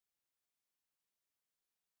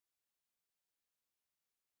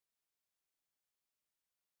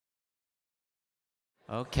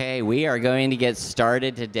Okay, we are going to get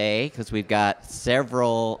started today because we've got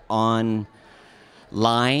several online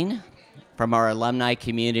from our alumni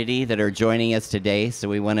community that are joining us today, so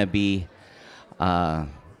we want to be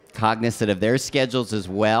cognizant of their schedules as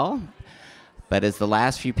well. But as the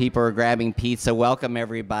last few people are grabbing pizza, welcome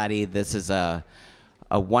everybody. This is a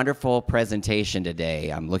wonderful presentation today.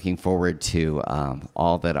 I'm looking forward to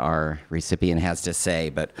all that our recipient has to say.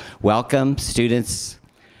 But welcome, students,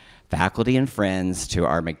 faculty, and friends, to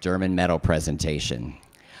our McDermond Medal presentation.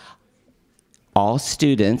 All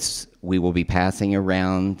students, we will be passing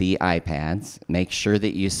around the iPads. Make sure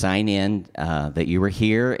that you sign in, that you were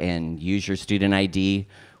here, and use your student ID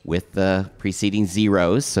with the preceding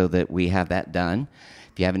zeros so that we have that done.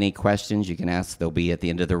 If you have any questions, you can ask. They'll be at the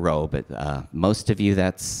end of the row. But most of you,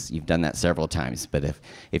 you've done that several times. But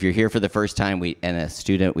if you're here for the first time and a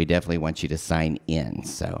student, we definitely want you to sign in.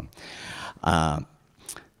 So,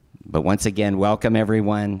 but once again, welcome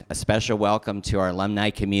everyone. A special welcome to our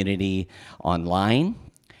alumni community online.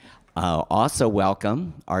 Also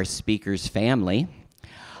welcome our speaker's family,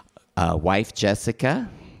 wife Jessica,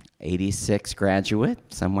 86 graduate,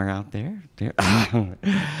 somewhere out there.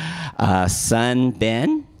 Son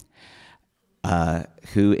Ben,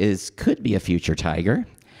 who could be a future Tiger.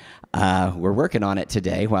 We're working on it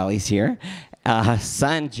today while he's here.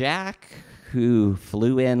 Son Jack, who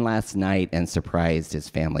flew in last night and surprised his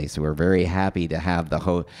family. So we're very happy to have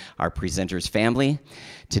our presenter's family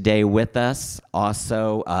today with us.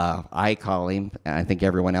 Also, I call him, I think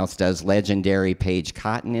everyone else does, legendary Paige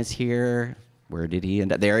Cotton is here. Where did he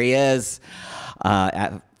end up? There he is.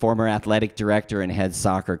 Former athletic director and head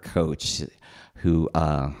soccer coach, who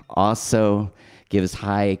also gives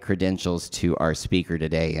high credentials to our speaker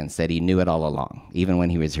today and said he knew it all along, even when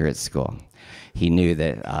he was here at school. He knew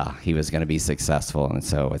that he was going to be successful, and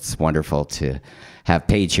so it's wonderful to have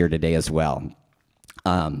Paige here today as well.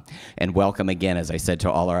 And welcome again, as I said,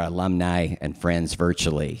 to all our alumni and friends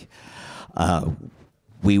virtually.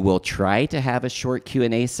 We will try to have a short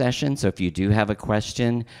Q&A session, so if you do have a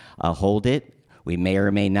question, hold it. We may or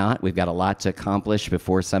may not. We've got a lot to accomplish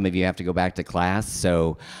before some of you have to go back to class,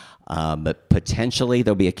 so but potentially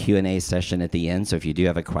there'll be a Q&A session at the end, so if you do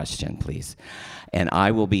have a question, please. And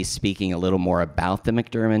I will be speaking a little more about the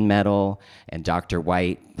McDermond Medal, and Dr.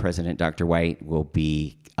 White, President Dr. White, will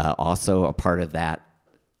be also a part of that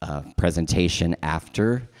presentation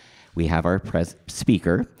after we have our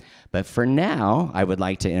speaker. But for now, I would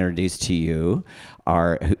like to introduce to you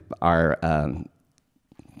our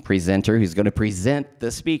presenter who's going to present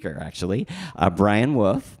the speaker, actually, Brian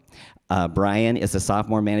Wolf. Brian is a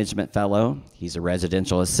sophomore management fellow. He's a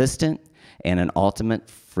residential assistant and an ultimate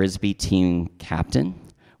Frisbee team captain,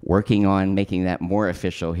 working on making that more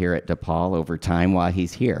official here at DePaul over time while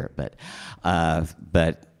he's here. But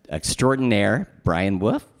extraordinaire, Brian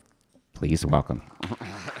Wolf, please welcome.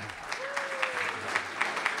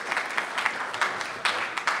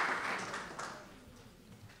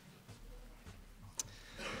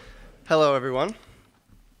 Hello, everyone.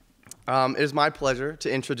 It is my pleasure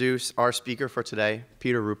to introduce our speaker for today,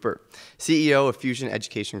 Peter Ruppert, CEO of Fusion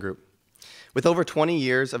Education Group. With over 20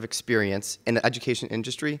 years of experience in the education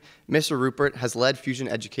industry, Mr. Ruppert has led Fusion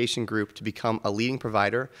Education Group to become a leading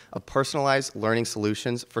provider of personalized learning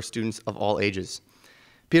solutions for students of all ages.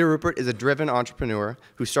 Peter Ruppert is a driven entrepreneur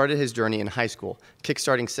who started his journey in high school,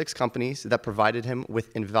 kickstarting 6 companies that provided him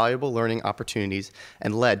with invaluable learning opportunities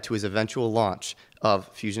and led to his eventual launch of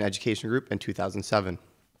Fusion Education Group in 2007.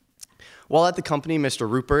 While at the company, Mr.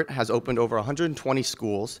 Ruppert has opened over 120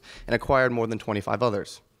 schools and acquired more than 25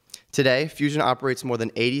 others. Today, Fusion operates more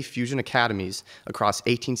than 80 Fusion academies across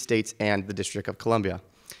 18 states and the District of Columbia.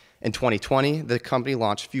 In 2020, the company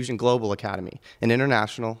launched Fusion Global Academy, an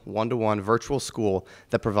international one-to-one virtual school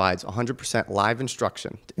that provides 100% live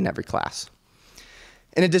instruction in every class.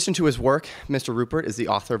 In addition to his work, Mr. Ruppert is the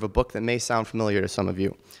author of a book that may sound familiar to some of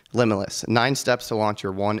you, Limitless: 9 Steps to Launch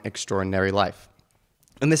Your One Extraordinary Life.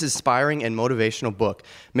 In this inspiring and motivational book,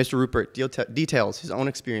 Mr. Ruppert details his own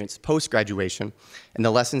experience post-graduation and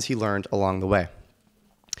the lessons he learned along the way.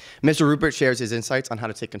 Mr. Ruppert shares his insights on how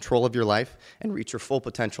to take control of your life and reach your full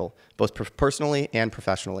potential, both personally and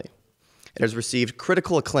professionally. It has received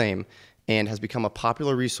critical acclaim and has become a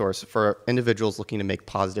popular resource for individuals looking to make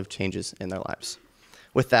positive changes in their lives.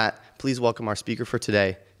 With that, please welcome our speaker for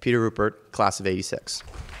today, Peter Ruppert, class of '86.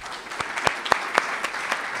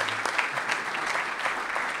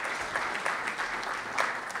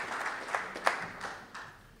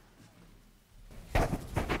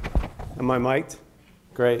 Am I mic'd?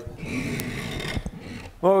 Great.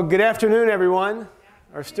 Well, good afternoon, everyone,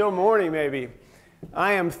 or still morning, maybe.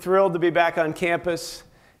 I am thrilled to be back on campus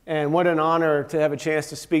and what an honor to have a chance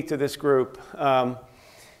to speak to this group.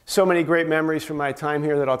 So many great memories from my time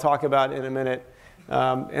here that I'll talk about in a minute.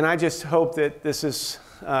 And I just hope that this is,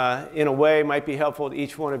 in a way, might be helpful to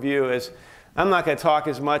each one of you, as I'm not going to talk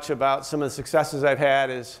as much about some of the successes I've had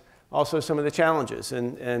as also some of the challenges.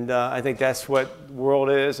 And I think that's what the world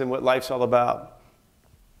is and what life's all about.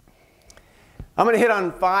 I'm going to hit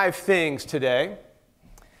on 5 things today.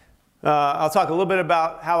 I'll talk a little bit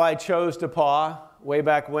about how I chose DePauw way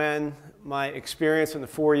back when, my experience in the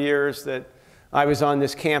 4 years that I was on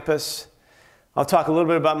this campus. I'll talk a little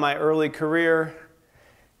bit about my early career,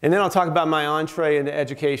 and then I'll talk about my entree into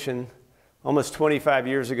education almost 25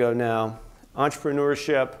 years ago now,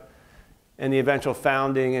 entrepreneurship, and the eventual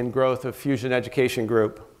founding and growth of Fusion Education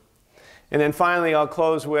Group. And then finally, I'll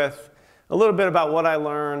close with a little bit about what I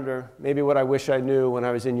learned, or maybe what I wish I knew when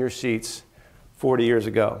I was in your seats 40 years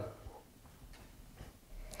ago.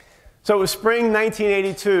 So it was spring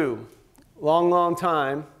 1982, long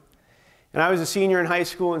time, and I was a senior in high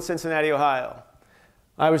school in Cincinnati, Ohio.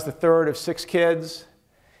 I was the third of 6 kids,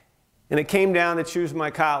 and it came down to choose my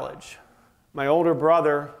college. My older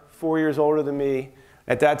brother, 4 years older than me,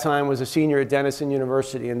 at that time was a senior at Denison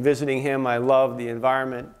University, and visiting him, I loved the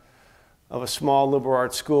environment of a small liberal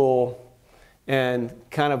arts school and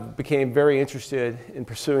kind of became very interested in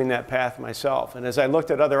pursuing that path myself. And as I looked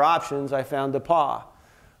at other options, I found DePauw.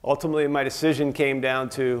 Ultimately, my decision came down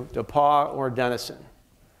to DePauw or Denison.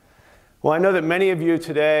 Well, I know that many of you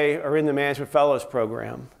today are in the Management Fellows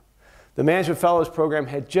Program. The Management Fellows Program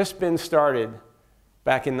had just been started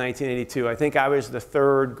back in 1982. I think I was the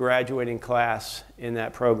 3rd graduating class in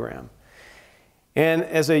that program. And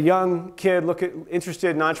as a young kid interested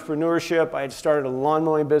in entrepreneurship, I had started a lawn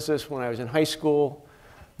mowing business when I was in high school.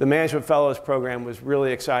 The Management Fellows Program was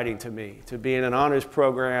really exciting to me, to be in an honors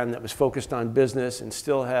program that was focused on business and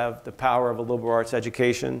still have the power of a liberal arts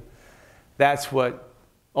education. That's what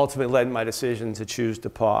ultimately led my decision to choose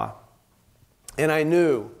DePauw. And I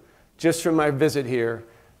knew, just from my visit here,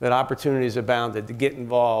 that opportunities abounded to get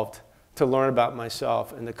involved, to learn about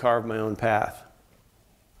myself, and to carve my own path.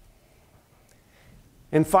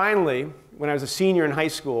 And finally, when I was a senior in high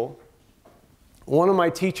school, one of my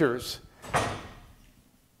teachers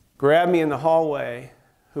grabbed me in the hallway,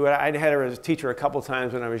 I'd had her as a teacher a couple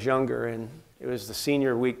times when I was younger, and it was the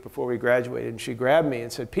senior week before we graduated, and she grabbed me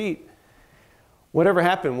and said, "Pete, whatever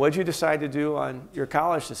happened? What did you decide to do on your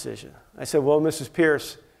college decision?" I said, "Well, Mrs.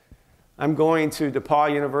 Pierce, I'm going to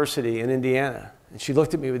DePauw University in Indiana." And she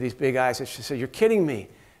looked at me with these big eyes and she said, "You're kidding me.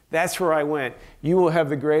 That's where I went. You will have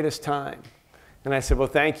the greatest time." And I said, "Well,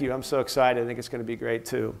 thank you. I'm so excited. I think it's going to be great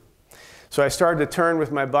too." So I started to turn with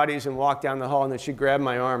my buddies and walk down the hall, and then she grabbed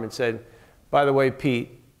my arm and said, "By the way,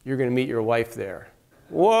 Pete, you're going to meet your wife there."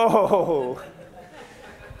 Whoa!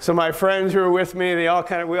 So my friends who were with me, we all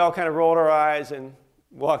kind of rolled our eyes and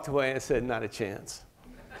walked away and said, "Not a chance."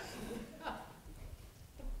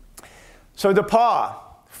 So DePauw,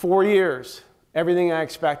 4 years, everything I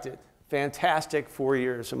expected. Fantastic 4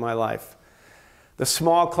 years of my life. The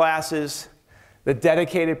small classes, the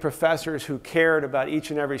dedicated professors who cared about each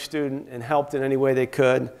and every student and helped in any way they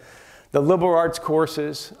could. The liberal arts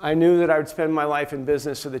courses, I knew that I would spend my life in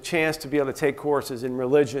business, so the chance to be able to take courses in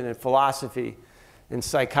religion and philosophy, in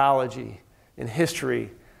psychology, in history,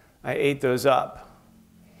 I ate those up.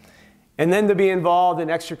 And then to be involved in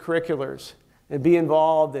extracurriculars and be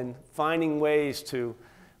involved in finding ways to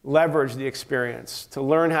leverage the experience, to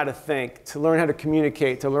learn how to think, to learn how to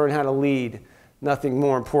communicate, to learn how to lead. Nothing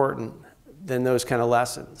more important than those kind of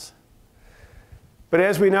lessons. But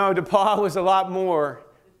as we know, DePauw was a lot more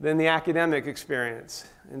than the academic experience.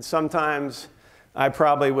 And sometimes I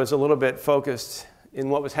probably was a little bit focused in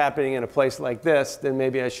what was happening in a place like this than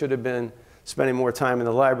maybe I should have been spending more time in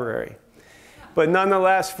the library. But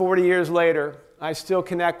nonetheless, 40 years later, I still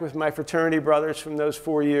connect with my fraternity brothers from those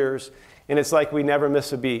 4 years, and it's like we never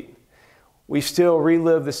miss a beat. We still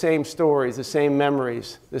relive the same stories, the same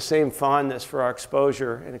memories, the same fondness for our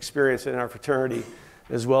exposure and experience in our fraternity,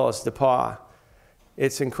 as well as DePauw.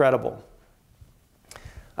 It's incredible.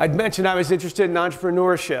 I'd mentioned I was interested in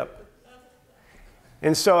entrepreneurship.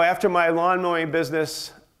 And so after my lawn mowing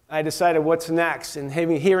business, I decided what's next. And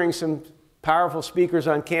hearing some powerful speakers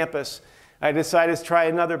on campus, I decided to try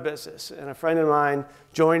another business. And a friend of mine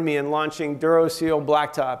joined me in launching DuraSeal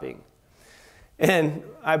blacktopping. And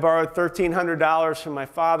I borrowed $1,300 from my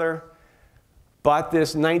father, bought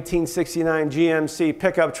this 1969 GMC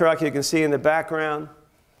pickup truck you can see in the background,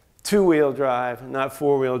 2-wheel drive, not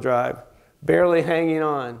 4-wheel drive, barely hanging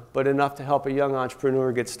on, but enough to help a young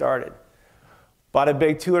entrepreneur get started. Bought a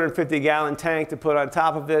big 250-gallon tank to put on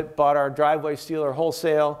top of it, bought our driveway sealer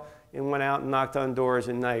wholesale, and went out and knocked on doors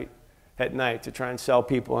at night to try and sell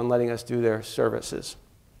people and letting us do their services.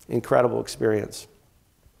 Incredible experience.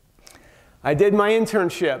 I did my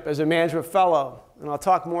internship as a management fellow, and I'll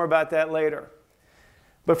talk more about that later.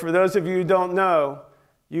 But for those of you who don't know,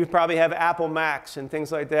 you probably have Apple Macs and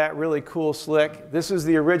things like that, really cool, slick. This is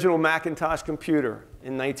the original Macintosh computer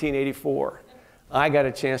in 1984. I got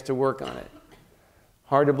a chance to work on it.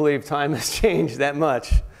 Hard to believe time has changed that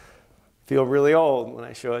much. Feel really old when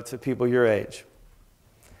I show it to people your age.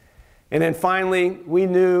 And then finally, we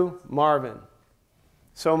knew Marvin.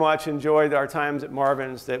 So much enjoyed our times at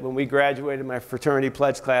Marvin's that when we graduated, my fraternity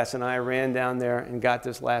pledge class and I ran down there and got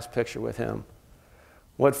this last picture with him.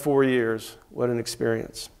 What 4 years, what an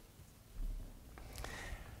experience.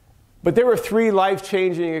 But there were 3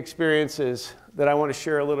 life-changing experiences that I want to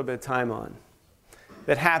share a little bit of time on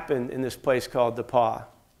that happened in this place called DePauw.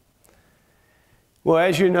 Well,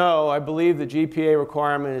 as you know, I believe the GPA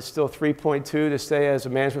requirement is still 3.2 to stay as a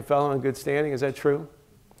management fellow in good standing. Is that true?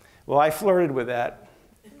 Well, I flirted with that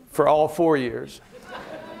for all 4 years.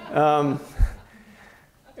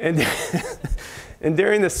 And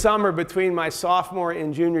during the summer between my sophomore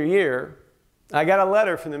and junior year, I got a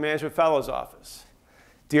letter from the Management Fellows Office.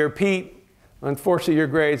 Dear Pete, unfortunately your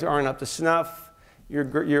grades aren't up to snuff.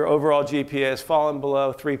 Your overall GPA has fallen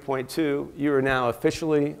below 3.2. You are now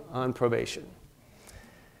officially on probation.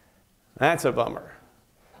 That's a bummer.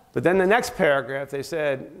 But then the next paragraph, they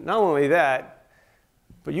said, not only that,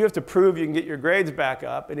 but you have to prove you can get your grades back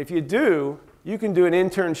up. And if you do, you can do an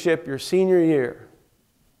internship your senior year.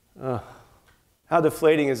 How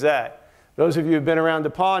deflating is that? Those of you who've been around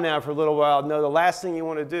DePauw now for a little while know the last thing you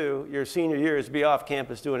want to do your senior year is be off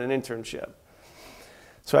campus doing an internship.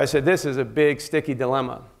 So I said, this is a big, sticky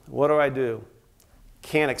dilemma. What do I do?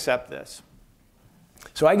 Can't accept this.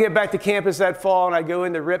 So I get back to campus that fall, and I go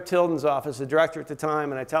into Rip Tilden's office, the director at the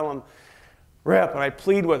time, and I tell him, Rip, and I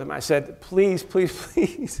plead with him. I said, please, please,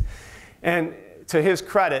 please. And to his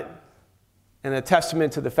credit, and a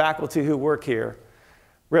testament to the faculty who work here,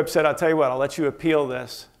 Rip said, I'll tell you what, I'll let you appeal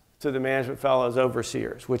this to the Management Fellows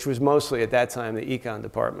overseers, which was mostly at that time the econ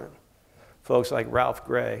department. Folks like Ralph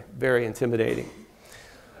Gray, very intimidating.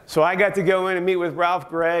 So I got to go in and meet with Ralph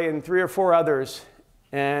Gray and 3 or 4 others.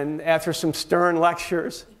 And after some stern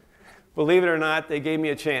lectures, believe it or not, they gave me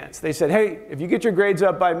a chance. They said, hey, if you get your grades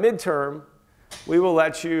up by midterm, we will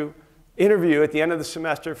let you interview at the end of the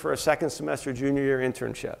semester for a second semester junior year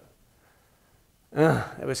internship.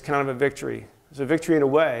 It was kind of a victory. It was a victory in a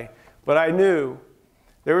way. But I knew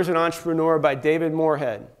there was an entrepreneur by David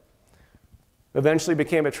Moorhead, eventually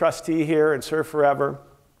became a trustee here and served forever.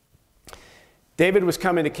 David was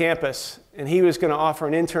coming to campus, and he was going to offer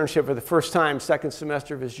an internship for the first time, second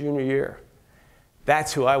semester of his junior year.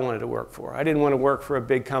 That's who I wanted to work for. I didn't want to work for a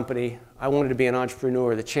big company. I wanted to be an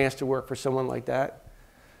entrepreneur, the chance to work for someone like that.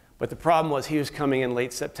 But the problem was he was coming in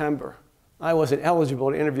late September. I wasn't eligible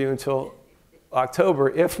to interview until October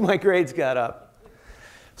if my grades got up.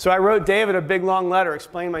 So I wrote David a big, long letter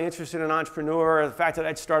explaining my interest in an entrepreneur, the fact that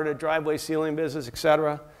I'd started a driveway ceiling business, et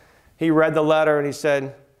cetera. He read the letter, and he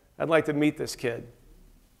said, I'd like to meet this kid.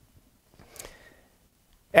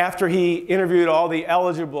 After he interviewed all the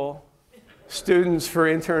eligible students for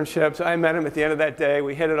internships, I met him at the end of that day.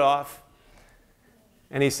 We hit it off.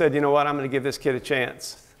 And he said, you know what, I'm going to give this kid a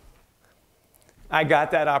chance. I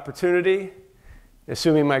got that opportunity,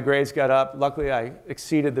 assuming my grades got up. Luckily, I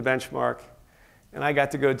exceeded the benchmark. And I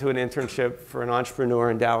got to go to an internship for an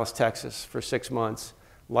entrepreneur in Dallas, Texas for 6 months.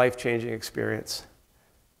 Life-changing experience.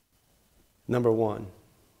 Number 1.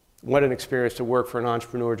 What an experience to work for an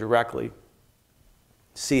entrepreneur directly.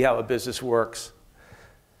 See how a business works.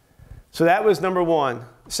 So that was number 1.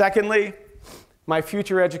 Secondly, my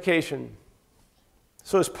future education.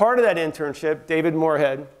 So as part of that internship, David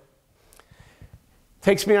Moorhead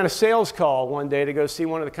takes me on a sales call one day to go see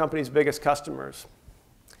one of the company's biggest customers.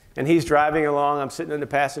 And he's driving along, I'm sitting in the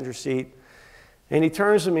passenger seat, and he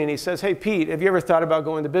turns to me and he says, hey, Pete, have you ever thought about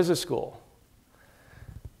going to business school?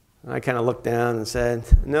 And I kind of looked down and said,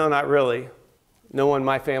 no, not really. No one in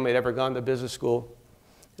my family had ever gone to business school.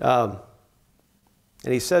 And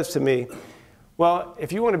he says to me, well,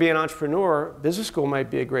 if you want to be an entrepreneur, business school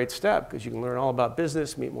might be a great step because you can learn all about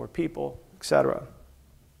business, meet more people, et cetera.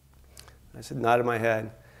 I said, nodded my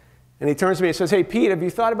head. And he turns to me and says, hey, Pete, have you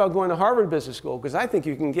thought about going to Harvard Business School? Because I think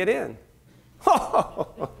you can get in.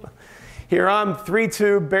 Here I'm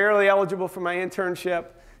 3.2, barely eligible for my internship,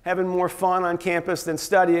 having more fun on campus than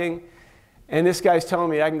studying. And this guy's telling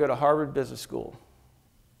me I can go to Harvard Business School.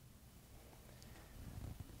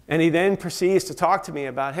 And he then proceeds to talk to me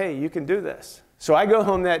about, hey, you can do this. So I go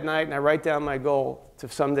home that night and I write down my goal to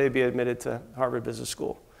someday be admitted to Harvard Business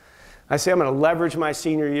School. I say I'm going to leverage my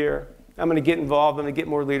senior year. I'm going to get involved. I'm going to get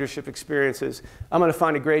more leadership experiences. I'm going to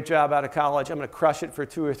find a great job out of college. I'm going to crush it for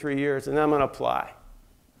 2 or 3 years, and then I'm going to apply.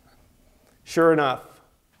 Sure enough,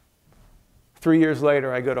 3 years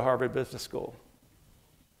later, I go to Harvard Business School.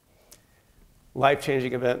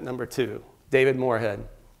 Life-changing event number 2, David Moorhead.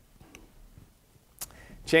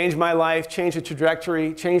 Changed my life, changed the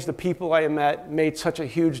trajectory, changed the people I met, made such a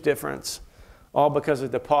huge difference, all because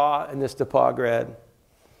of DePauw and this DePauw grad.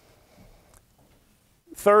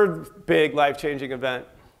 Third big life-changing event.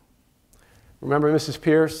 Remember Mrs.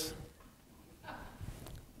 Pierce?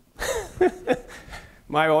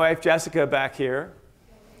 My wife, Jessica, back here,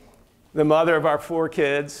 the mother of our 4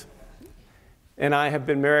 kids, and I have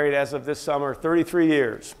been married as of this summer 33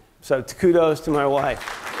 years. So kudos to my wife.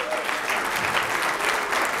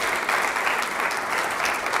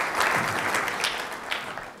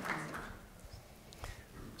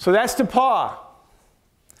 So that's DePauw.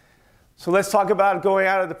 So let's talk about going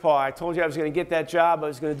out of DePauw. I told you I was going to get that job. I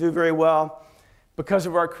was going to do very well. Because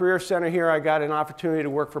of our career center here, I got an opportunity to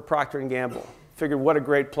work for Procter & Gamble. Figured what a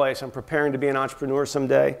great place. I'm preparing to be an entrepreneur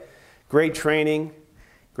someday. Great training,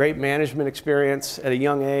 great management experience at a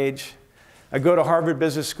young age. I go to Harvard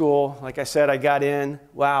Business School. Like I said, I got in.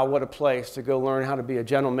 Wow, what a place to go learn how to be a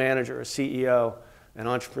general manager, a CEO, an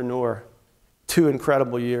entrepreneur. 2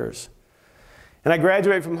 incredible years. And I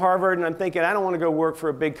graduated from Harvard, and I'm thinking, I don't want to go work for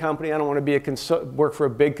a big company. I don't want to be work for a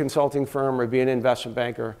big consulting firm or be an investment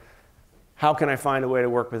banker. How can I find a way to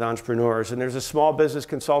work with entrepreneurs? And there's a small business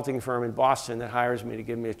consulting firm in Boston that hires me to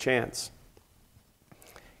give me a chance.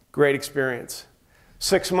 Great experience.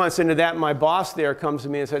 6 months into that, my boss there comes to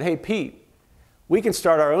me and said, hey, Pete, we can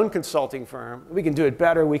start our own consulting firm. We can do it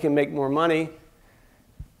better. We can make more money.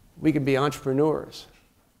 We can be entrepreneurs.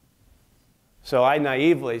 So I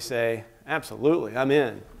naively say, absolutely, I'm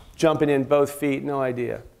in. Jumping in both feet, no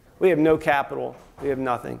idea. We have no capital. We have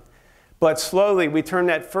nothing. But slowly, we turn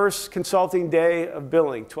that first consulting day of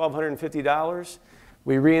billing, $1,250.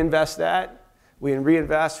 We reinvest that. We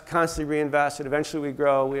reinvest, constantly reinvest, and eventually we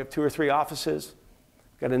grow. We have 2 or 3 offices.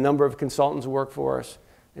 Got a number of consultants who work for us,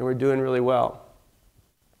 and we're doing really well.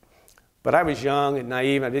 But I was young and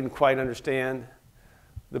naive. I didn't quite understand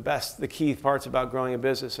the key parts about growing a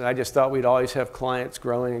business. And I just thought we'd always have clients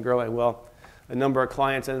growing and growing. Well, a number of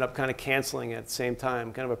clients ended up kind of canceling at the same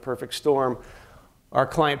time, kind of a perfect storm. Our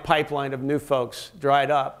client pipeline of new folks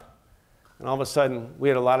dried up. And all of a sudden, we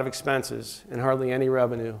had a lot of expenses and hardly any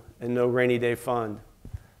revenue and no rainy day fund.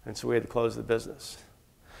 And so we had to close the business.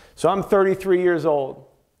 So I'm 33 years old.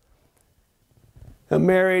 I'm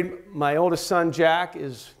married. My oldest son, Jack,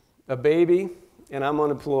 is a baby, and I'm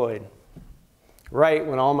unemployed. Right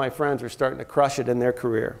when all my friends are starting to crush it in their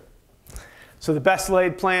career. So the best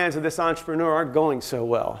laid plans of this entrepreneur aren't going so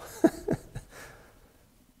well.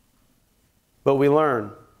 But we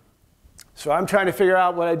learn. So I'm trying to figure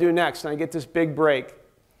out what I do next, and I get this big break.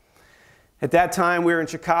 At that time, we were in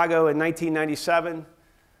Chicago in 1997.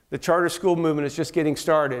 The charter school movement is just getting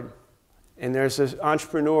started. And there's this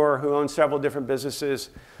entrepreneur who owns several different businesses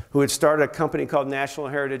who had started a company called National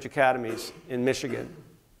Heritage Academies in Michigan.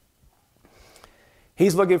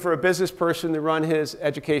 He's looking for a business person to run his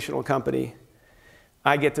educational company.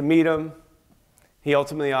 I get to meet him. He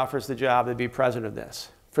ultimately offers the job to be president of this.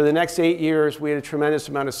 For the next 8 years, we had a tremendous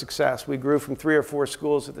amount of success. We grew from 3 or 4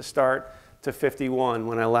 schools at the start to 51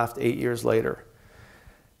 when I left 8 years later.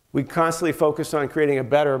 We constantly focused on creating a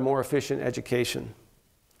better, more efficient education.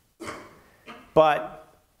 But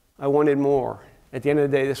I wanted more. At the end of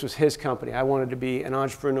the day, this was his company. I wanted to be an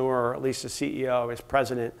entrepreneur, or at least a CEO, as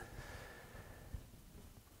president.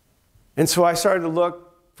 And so I started to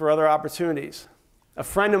look for other opportunities. A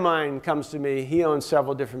friend of mine comes to me. He owns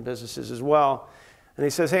several different businesses as well. And he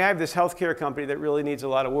says, hey, I have this healthcare company that really needs a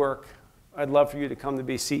lot of work. I'd love for you to come to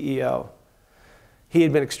be CEO. He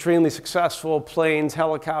had been extremely successful, planes,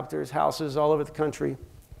 helicopters, houses all over the country.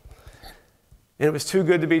 And it was too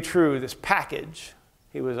good to be true, this package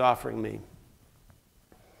he was offering me.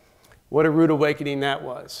 What a rude awakening that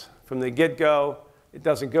was. From the get-go, it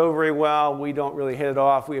doesn't go very well. We don't really hit it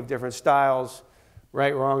off. We have different styles,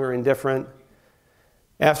 right, wrong, or indifferent.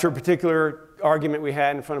 After a particular argument we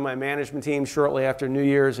had in front of my management team shortly after New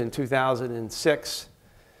Year's in 2006,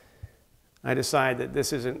 I decided that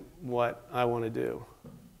this isn't what I want to do.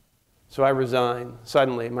 So I resigned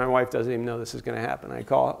suddenly. My wife doesn't even know this is going to happen. I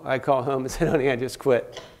call home and said, honey, I just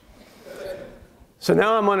quit. So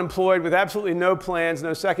now I'm unemployed with absolutely no plans,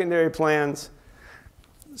 no secondary plans.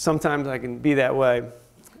 Sometimes I can be that way.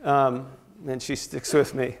 And she sticks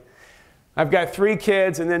with me. I've got 3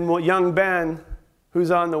 kids, and then young Ben,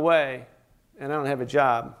 who's on the way, and I don't have a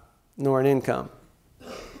job nor an income.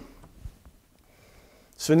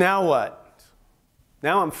 So now what?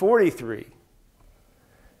 Now I'm 43.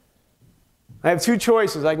 I have two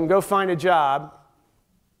choices. I can go find a job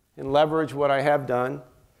and leverage what I have done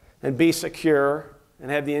and be secure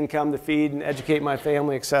and have the income to feed and educate my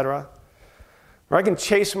family, etc. Or I can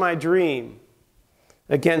chase my dream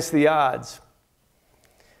against the odds.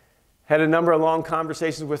 Had a number of long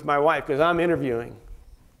conversations with my wife because I'm interviewing.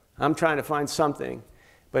 I'm trying to find something.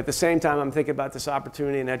 But at the same time, I'm thinking about this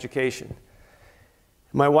opportunity in education.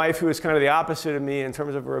 My wife, who is kind of the opposite of me in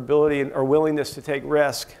terms of her ability or willingness to take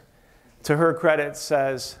risk, to her credit,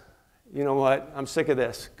 says, you know what, I'm sick of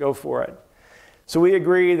this. Go for it. So we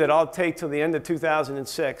agreed that I'll take till the end of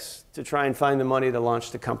 2006 to try and find the money to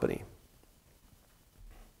launch the company.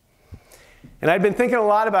 And I'd been thinking a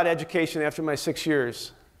lot about education after my 6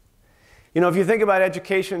 years. You know, if you think about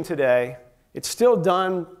education today, it's still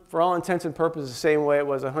done, for all intents and purposes, the same way it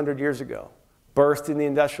was 100 years ago. Birthed in the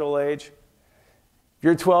industrial age. If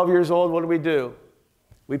you're 12 years old, what do?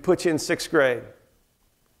 We put you in 6th grade.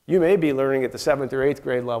 You may be learning at the 7th or 8th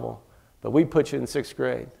grade level, but we put you in 6th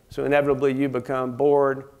grade. So inevitably, you become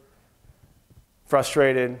bored,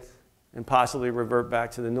 frustrated, and possibly revert back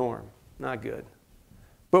to the norm. Not good.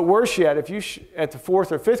 But worse yet, if you at the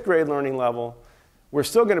 4th or 5th grade learning level, we're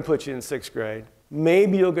still going to put you in 6th grade.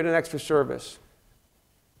 Maybe you'll get an extra service.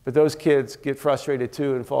 But those kids get frustrated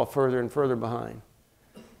too and fall further and further behind.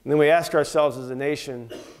 And then we ask ourselves as a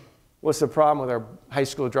nation, what's the problem with our high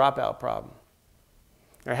school dropout problem?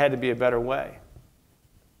 There had to be a better way.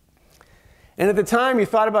 And at the time, you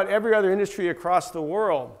thought about every other industry across the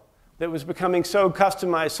world that was becoming so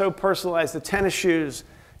customized, so personalized, the tennis shoes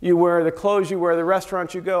you wear, the clothes you wear, the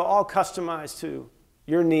restaurants you go, all customized to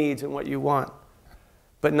your needs and what you want,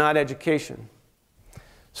 but not education.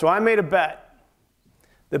 So I made a bet.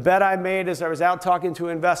 The bet I made as I was out talking to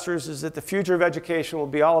investors is that the future of education will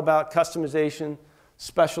be all about customization,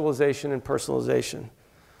 specialization, and personalization.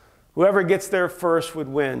 Whoever gets there first would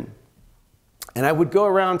win. And I would go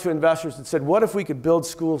around to investors and said, what if we could build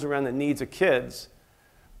schools around the needs of kids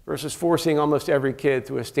versus forcing almost every kid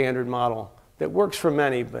through a standard model that works for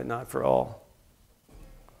many, but not for all?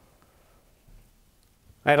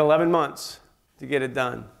 I had 11 months to get it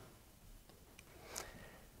done.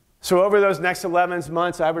 So over those next 11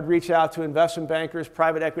 months, I would reach out to investment bankers,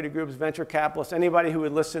 private equity groups, venture capitalists, anybody who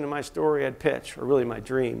would listen to my story I'd pitch, or really my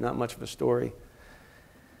dream, not much of a story.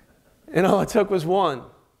 And all it took was one.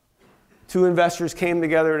 2 investors came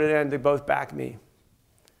together at an end to both back me.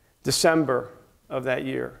 December of that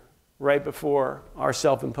year, right before our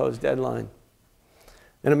self-imposed deadline.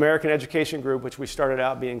 An American Education Group, which we started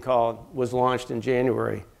out being called, was launched in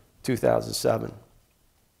January 2007.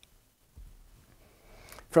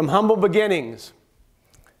 From humble beginnings,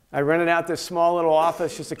 I rented out this small little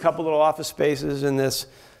office, just a couple little office spaces in this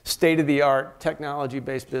state-of-the-art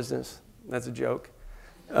technology-based business. That's a joke.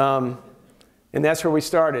 And that's where we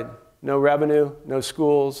started. No revenue, no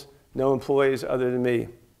schools, no employees other than me.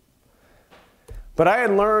 But I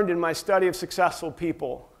had learned in my study of successful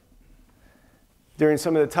people during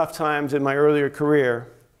some of the tough times in my earlier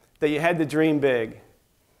career that you had to dream big.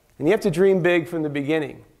 And you have to dream big from the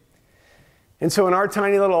beginning. And so in our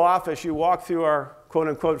tiny little office, you walk through our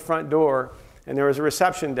quote-unquote front door, and there was a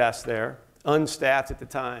reception desk there, unstaffed at the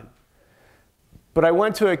time. But I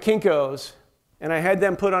went to a Kinko's, and I had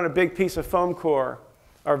them put on a big piece of foam core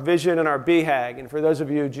our vision and our BHAG. And for those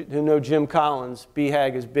of you who know Jim Collins,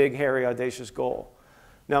 BHAG is big, hairy, audacious goal.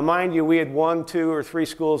 Now, mind you, we had 1, 2, or 3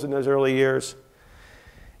 schools in those early years.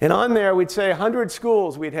 And on there, we'd say 100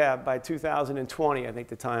 schools we'd have by 2020, I think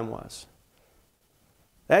the time was.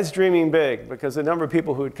 That's dreaming big, because the number of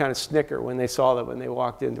people who would kind of snicker when they saw that when they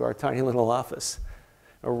walked into our tiny little office,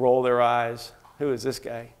 or roll their eyes. Who is this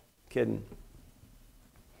guy? Kidding.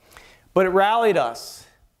 But it rallied us,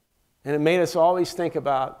 and it made us always think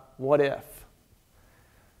about what if.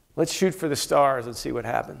 Let's shoot for the stars and see what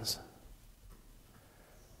happens.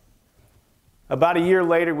 About a year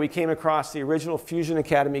later, we came across the original Fusion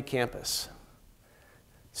Academy campus.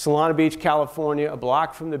 Solana Beach, California, a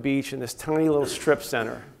block from the beach in this tiny little strip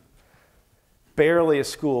center. Barely a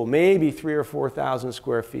school, maybe 3,000 or 4,000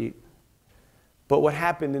 square feet. But what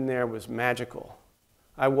happened in there was magical.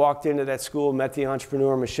 I walked into that school, met the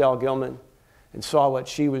entrepreneur, Michelle Gilman, and saw what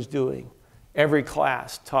she was doing. Every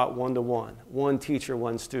class taught one-to-one, one teacher,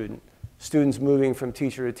 one student. Students moving from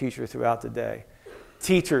teacher to teacher throughout the day.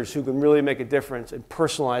 Teachers who can really make a difference and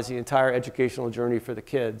personalize the entire educational journey for the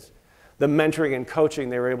kids. The mentoring and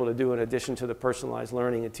coaching they were able to do in addition to the personalized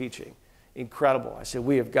learning and teaching. Incredible. I said,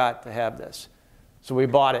 we have got to have this. So we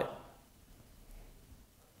bought it.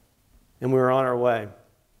 And we were on our way.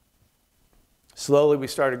 Slowly we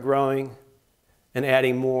started growing, and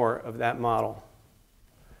adding more of that model.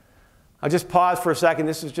 I'll just pause for a second.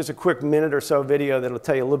 This is just a quick minute or so video that'll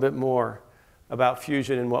tell you a little bit more about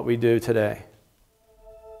Fusion and what we do today.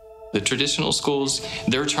 The traditional schools,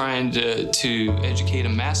 they're trying to educate a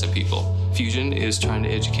mass of people. Fusion is trying to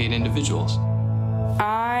educate individuals.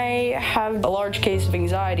 I have a large case of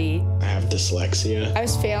anxiety. I have dyslexia. I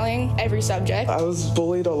was failing every subject. I was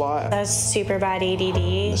bullied a lot. I was super bad ADD.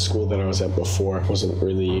 The school that I was at before wasn't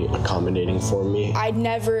really accommodating for me. I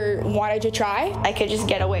never wanted to try. I could just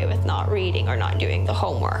get away with not reading or not doing the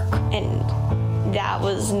homework, and that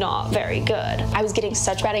was not very good. I was getting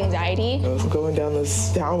such bad anxiety. I was going down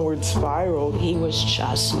this downward spiral. He was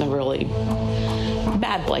just in a really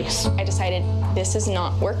bad place. I decided this is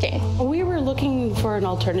not working. We were looking for an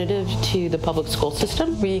alternative to the public school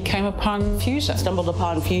system. We came upon Fusion, stumbled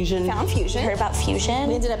upon Fusion. Found Fusion. Heard about Fusion.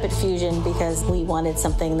 We ended up at Fusion because we wanted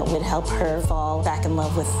something that would help her fall back in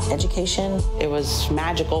love with education. It was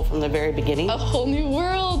magical from the very beginning. A whole new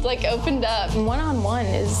world opened up. One-on-one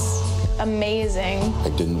is amazing. I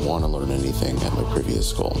didn't want to learn anything at my previous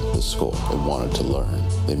school. This school, I wanted to learn.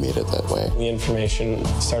 They made it that way. The information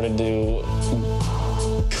started to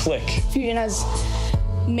click. Fusion has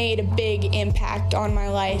made a big impact on my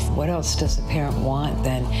life. What else does a parent want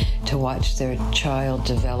than to watch their child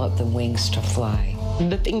develop the wings to fly?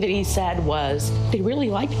 The thing that he said was, they really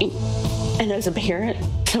liked me. And as a parent,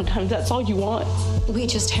 sometimes that's all you want. We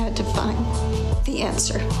just had to find the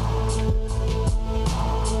answer.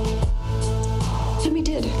 And we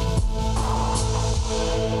did.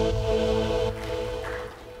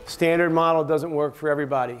 Standard model doesn't work for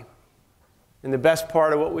everybody. And the best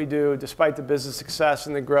part of what we do, despite the business success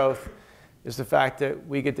and the growth, is the fact that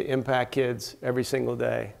we get to impact kids every single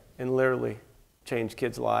day and literally change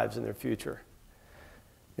kids' lives and their future.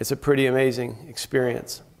 It's a pretty amazing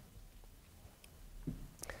experience.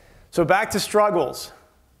 So back to struggles.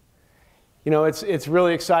 You know, it's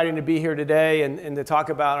really exciting to be here today and to talk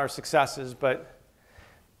about our successes, but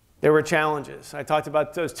there were challenges. I talked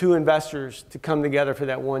about those two investors to come together for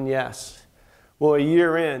that one yes. Well, a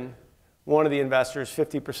year in, one of the investors,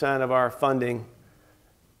 50% of our funding,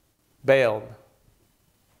 bailed.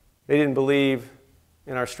 They didn't believe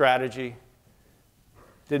in our strategy,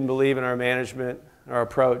 didn't believe in our management, our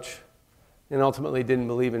approach, and ultimately didn't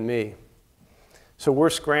believe in me. So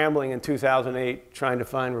we're scrambling in 2008 trying to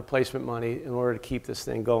find replacement money in order to keep this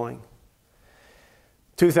thing going.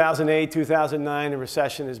 2008, 2009, the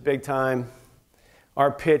recession is big time.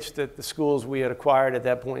 Our pitch that the schools we had acquired at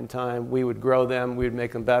that point in time, we would grow them, we would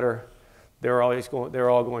make them better. They were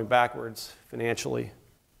all going backwards financially.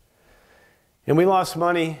 And we lost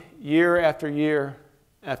money year after year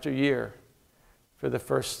after year for the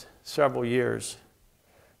first several years.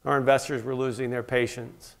 Our investors were losing their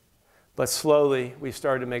patience. But slowly, we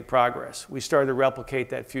started to make progress. We started to replicate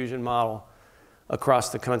that Fusion model across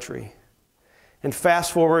the country. And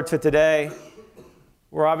fast forward to today,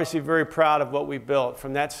 we're obviously very proud of what we built.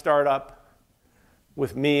 From that startup,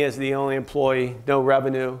 with me as the only employee, no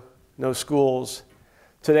revenue, no schools.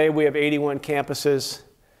 Today, we have 81 campuses,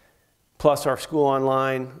 plus our school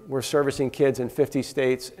online. We're servicing kids in 50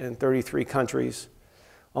 states and 33 countries.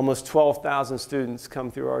 Almost 12,000 students come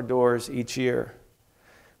through our doors each year.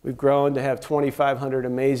 We've grown to have 2,500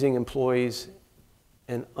 amazing employees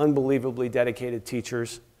and unbelievably dedicated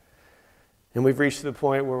teachers. And we've reached the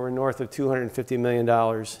point where we're north of $250 million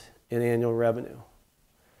in annual revenue.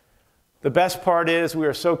 The best part is we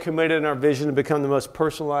are so committed in our vision to become the most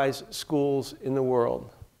personalized schools in the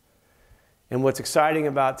world. And what's exciting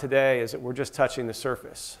about today is that we're just touching the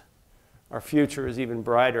surface. Our future is even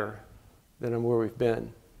brighter than where we've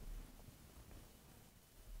been.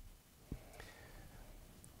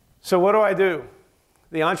 So what do I do?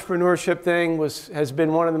 The entrepreneurship thing has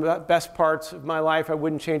been one of the best parts of my life. I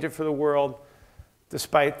wouldn't change it for the world,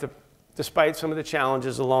 despite some of the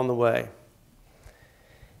challenges along the way.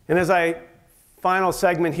 And as I, final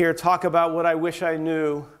segment here, talk about what I wish I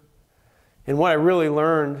knew and what I really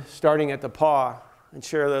learned starting at the PAW and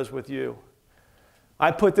share those with you.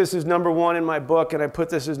 I put this as number one in my book, and I put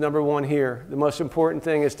this as number one here. The most important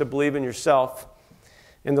thing is to believe in yourself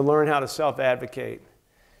and to learn how to self-advocate.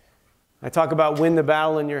 I talk about win the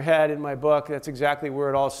battle in your head in my book. That's exactly where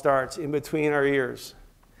it all starts, in between our ears.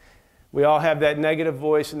 We all have that negative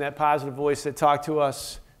voice and that positive voice that talk to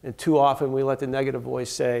us, and too often we let the negative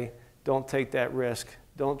voice say, don't take that risk,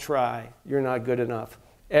 don't try, you're not good enough.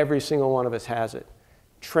 Every single one of us has it.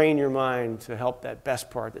 Train your mind to help that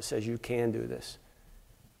best part that says you can do this.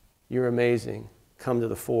 You're amazing. Come to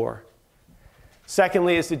the fore.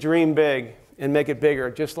 Secondly is to dream big and make it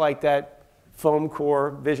bigger, just like that foam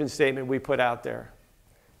core vision statement we put out there.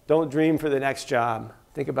 Don't dream for the next job.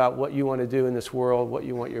 Think about what you want to do in this world, what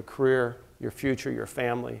you want your career, your future, your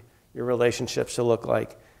family, your relationships to look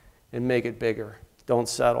like, and make it bigger. Don't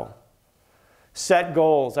settle. Set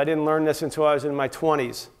goals. I didn't learn this until I was in my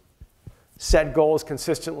 20s. Set goals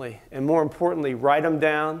consistently, and more importantly, write them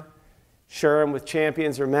down, share them with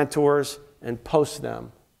champions or mentors, and post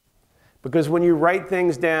them. Because when you write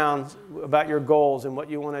things down about your goals and what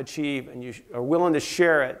you want to achieve, and you are willing to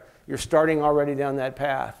share it, you're starting already down that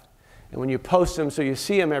path. And when you post them so you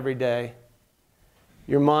see them every day,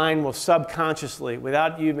 your mind will subconsciously,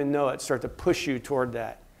 without you even know it, start to push you toward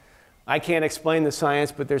that. I can't explain the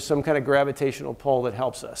science, but there's some kind of gravitational pull that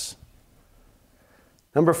helps us.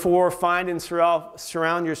 Number 4, find and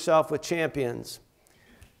surround yourself with champions.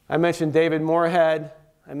 I mentioned David Moorhead.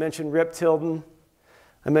 I mentioned Rip Tilden.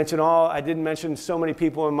 I didn't mention so many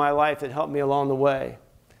people in my life that helped me along the way.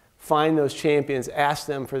 Find those champions, ask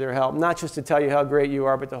them for their help, not just to tell you how great you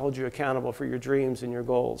are, but to hold you accountable for your dreams and your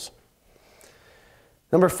goals.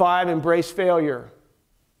 Number 5, embrace failure.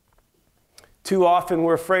 Too often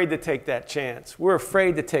we're afraid to take that chance. We're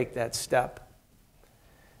afraid to take that step.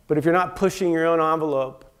 But if you're not pushing your own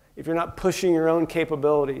envelope, if you're not pushing your own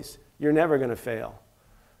capabilities, you're never going to fail.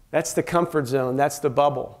 That's the comfort zone. That's the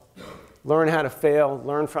bubble. Learn how to fail.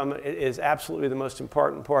 Learn from it. It is absolutely the most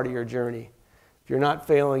important part of your journey. If you're not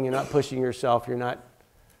failing, you're not pushing yourself, you're not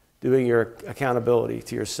doing your accountability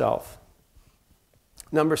to yourself.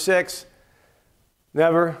 Number 6,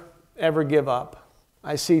 never, ever give up.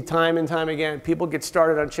 I see time and time again, people get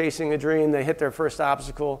started on chasing a dream, they hit their first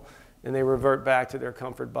obstacle, and they revert back to their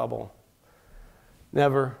comfort bubble.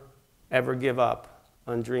 Never, ever give up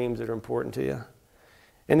on dreams that are important to you.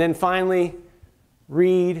 And then finally,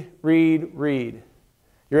 read, read, read.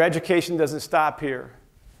 Your education doesn't stop here.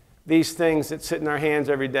 These things that sit in our hands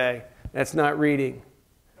every day, that's not reading.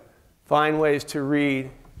 Find ways to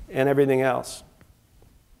read and everything else.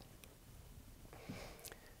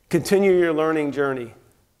 Continue your learning journey.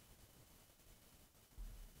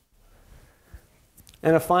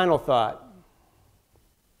 And a final thought.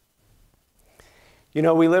 You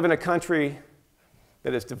know, we live in a country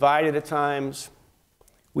that is divided at times.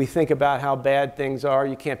 We think about how bad things are.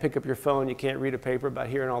 You can't pick up your phone, you can't read a paper about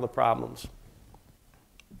hearing all the problems.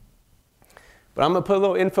 But I'm going to put a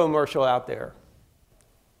little infomercial out there.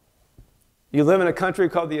 You live in a country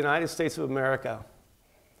called the United States of America.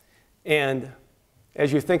 And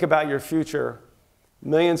as you think about your future,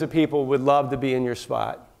 millions of people would love to be in your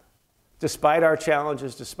spot. Despite our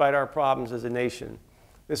challenges, despite our problems as a nation,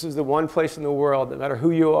 this is the one place in the world, no matter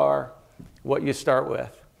who you are, what you start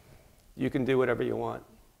with, you can do whatever you want.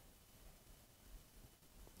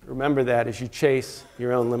 Remember that as you chase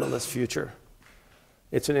your own limitless future.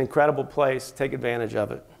 It's an incredible place. Take advantage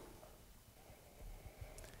of it.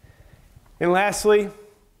 And lastly,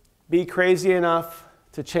 be crazy enough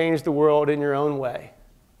to change the world in your own way,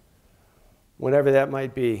 whatever that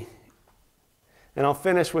might be. And I'll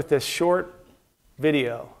finish with this short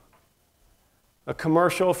video, a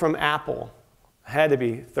commercial from Apple. It had to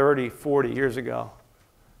be 30, 40 years ago,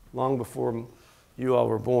 long before you all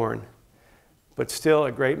were born, but still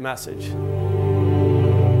a great message.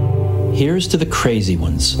 Here's to the crazy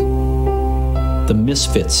ones, the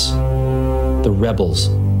misfits, the rebels,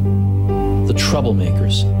 the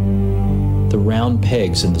troublemakers, the round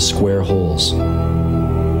pegs in the square holes,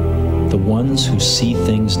 the ones who see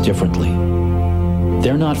things differently.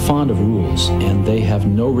 They're not fond of rules, and they have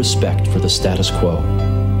no respect for the status quo.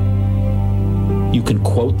 You can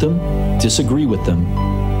quote them, disagree with them,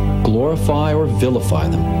 glorify or vilify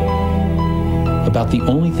them. About the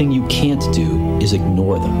only thing you can't do is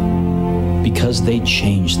ignore them, because they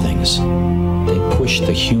change things. They push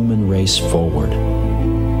the human race forward.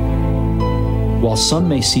 While some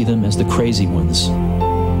may see them as the crazy ones,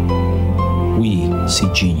 we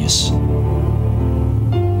see genius.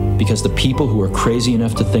 Because the people who are crazy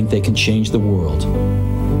enough to think they can change the world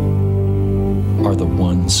are the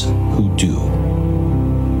ones who do.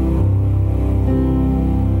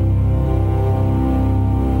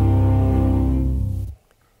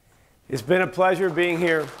 It's been a pleasure being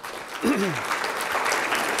here.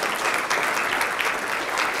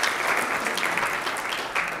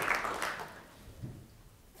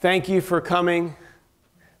 Thank you for coming.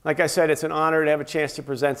 Like I said, it's an honor to have a chance to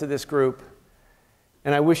present to this group.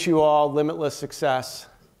 And I wish you all limitless success.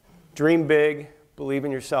 Dream big, believe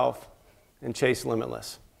in yourself, and chase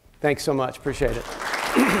limitless. Thanks so much. Appreciate it. Stay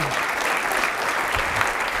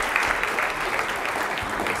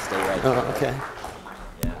right there. Oh, okay.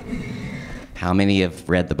 How many have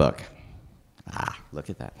read the book? Ah, look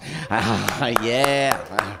at that.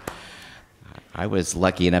 Yeah. I was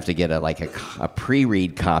lucky enough to get a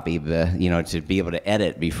pre-read copy, to be able to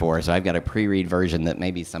edit before. So I've got a pre-read version that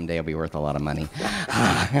maybe someday will be worth a lot of money.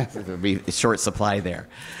 There'll be a short supply there.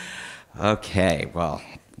 Okay, well,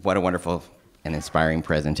 what a wonderful and inspiring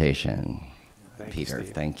presentation, Peter.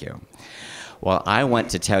 Thank you. Well, I want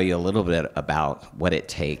to tell you a little bit about what it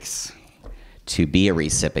takes to be a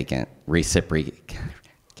recipient,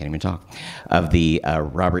 can't even talk, of the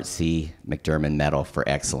Robert C. McDermond Medal for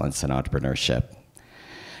Excellence in Entrepreneurship,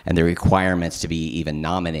 and the requirements to be even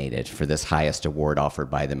nominated for this highest award offered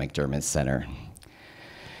by the McDermond Center.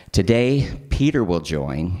 Today, Peter will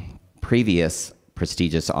join previous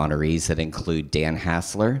prestigious honorees that include Dan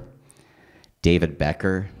Hassler, David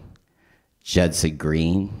Becker, Judson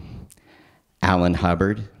Green, Alan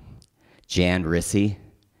Hubbard, Jan Risse,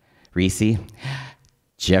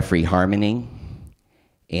 Jeffrey Harmoning,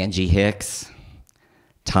 Angie Hicks,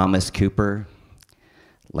 Thomas Cooper,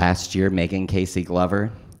 last year Megan Casey Glover,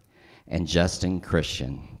 and Justin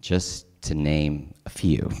Christian, just to name a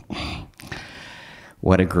few.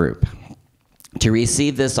 What a group. To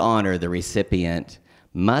receive this honor, the recipient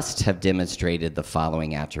must have demonstrated the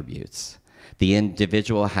following attributes. The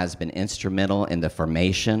individual has been instrumental in the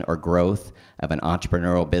formation or growth of an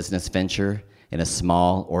entrepreneurial business venture in a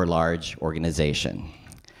small or large organization.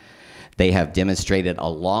 They have demonstrated a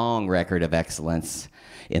long record of excellence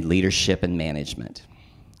in leadership and management,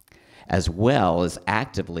 as well as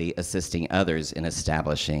actively assisting others in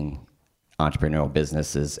establishing entrepreneurial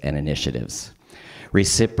businesses and initiatives.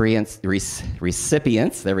 Recipients,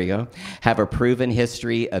 there we go, have a proven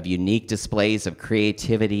history of unique displays of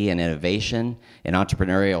creativity and innovation in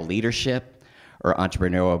entrepreneurial leadership or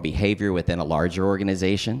entrepreneurial behavior within a larger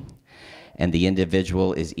organization. And the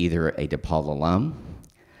individual is either a DePaul alum,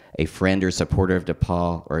 a friend or supporter of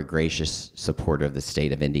DePaul, or a gracious supporter of the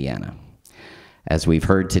state of Indiana. As we've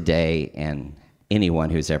heard today, and anyone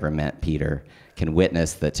who's ever met Peter can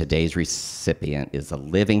witness that today's recipient is a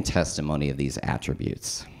living testimony of these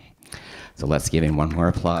attributes. So let's give him one more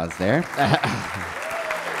applause there.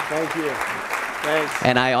 Thank you. Thanks.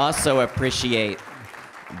 And I also appreciate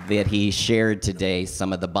that he shared today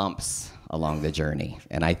some of the bumps along the journey.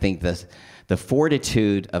 And I think the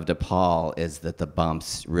fortitude of DePaul is that the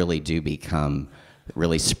bumps really do become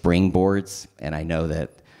really springboards. And I know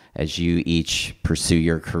that as you each pursue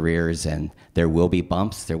your careers, and there will be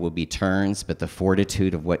bumps, there will be turns, but the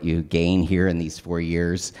fortitude of what you gain here in these 4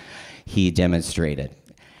 years, he demonstrated.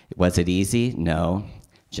 Was it easy? No.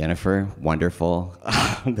 Jennifer, wonderful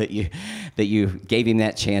that you gave him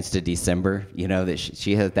that chance to December. You know that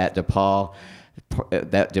she has that DePaul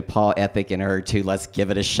ethic in her too. Let's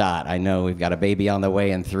give it a shot. I know we've got a baby on the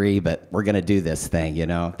way in 3, but we're going to do this thing. You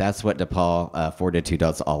know, that's what DePaul fortitude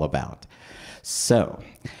is all about. So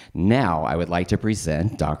now I would like to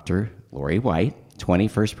present Dr. Lori White,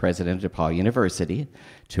 21st President of DePaul University,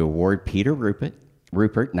 to award Peter Ruppert,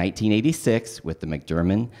 1986, with the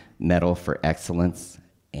McDermond Medal for Excellence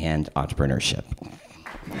and Entrepreneurship.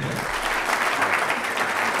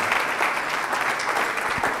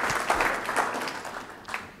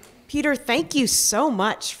 Peter, thank you so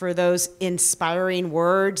much for those inspiring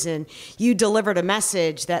words, and you delivered a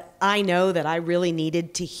message that I know that I really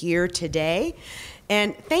needed to hear today.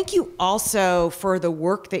 And thank you also for the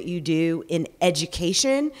work that you do in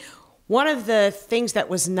education. One of the things that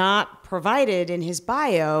was not provided in his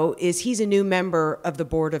bio is he's a new member of the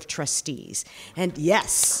Board of Trustees. And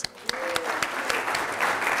yes.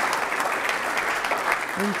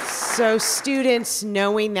 And so students,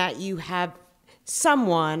 knowing that you have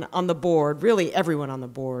someone on the board, really everyone on the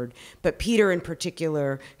board, but Peter in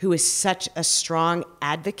particular, who is such a strong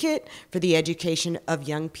advocate for the education of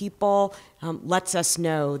young people, lets us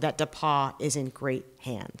know that DePaul is in great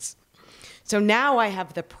hands. So now I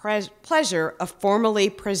have the pleasure of formally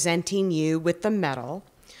presenting you with the medal.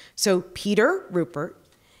 So Peter Ruppert,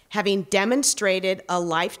 having demonstrated a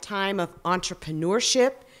lifetime of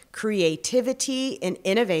entrepreneurship, creativity, and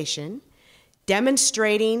innovation,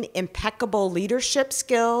 demonstrating impeccable leadership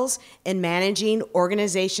skills in managing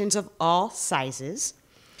organizations of all sizes,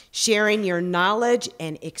 sharing your knowledge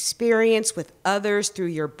and experience with others through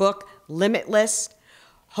your book, Limitless,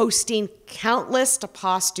 hosting countless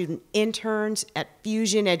DePaul student interns at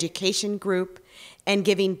Fusion Education Group, and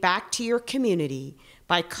giving back to your community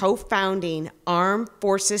by co-founding Armed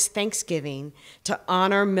Forces Thanksgiving to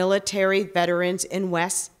honor military veterans in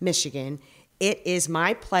West Michigan. It is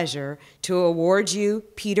my pleasure to award you,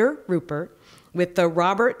 Peter Ruppert, with the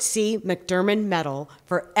Robert C. McDermond Medal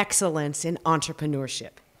for Excellence in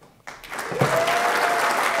Entrepreneurship.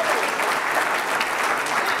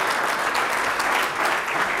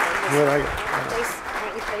 Why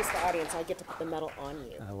don't you face the audience, I get to put the medal on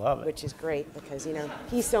you. I love it. Which is great because, you know,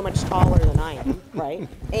 he's so much taller than I am, right?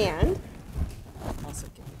 And also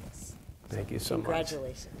give you this. Thank you so much.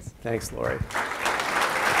 Congratulations. Thanks, Lori.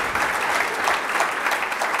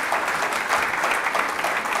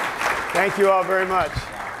 Thank you all very much.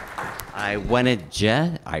 I wanted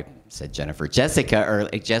I said Jennifer.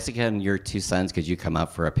 Jessica and your two sons, could you come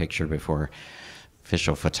up for a picture before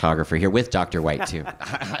official photographer here with Dr. White, too?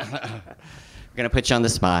 We're going to put you on the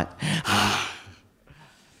spot.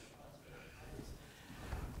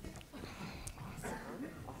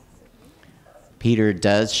 Peter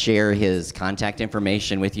does share his contact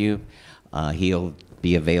information with you. He'll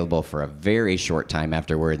be available for a very short time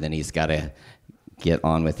afterward, then he's got to get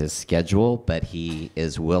on with his schedule, but he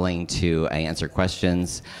is willing to answer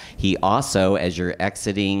questions. He also, as you're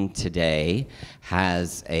exiting today,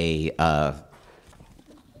 has a,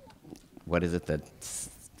 what is it?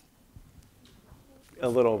 A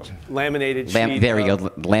little laminated sheet. There we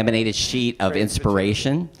go, laminated sheet of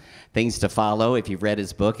inspiration. Things to follow. If you've read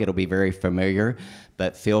his book, it'll be very familiar,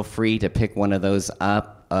 but feel free to pick one of those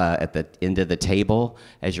up at the end of the table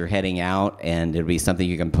as you're heading out, and it'll be something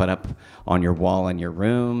you can put up on your wall in your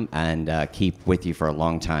room and keep with you for a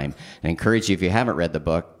long time. I encourage you, if you haven't read the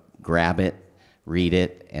book, grab it, read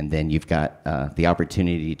it, and then you've got the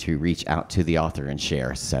opportunity to reach out to the author and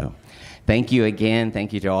share. So thank you again.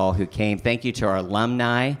 Thank you to all who came. Thank you to our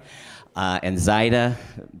alumni. And Zaida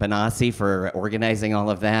Benassi for organizing all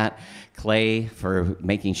of that, Clay for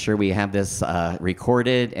making sure we have this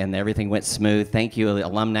recorded and everything went smooth. Thank you,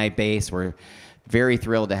 alumni base. We're very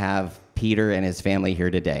thrilled to have Peter and his family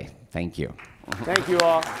here today. Thank you. Thank you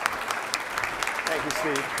all. Thank you,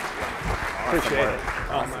 Steve. Appreciate it.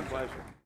 Oh, my pleasure.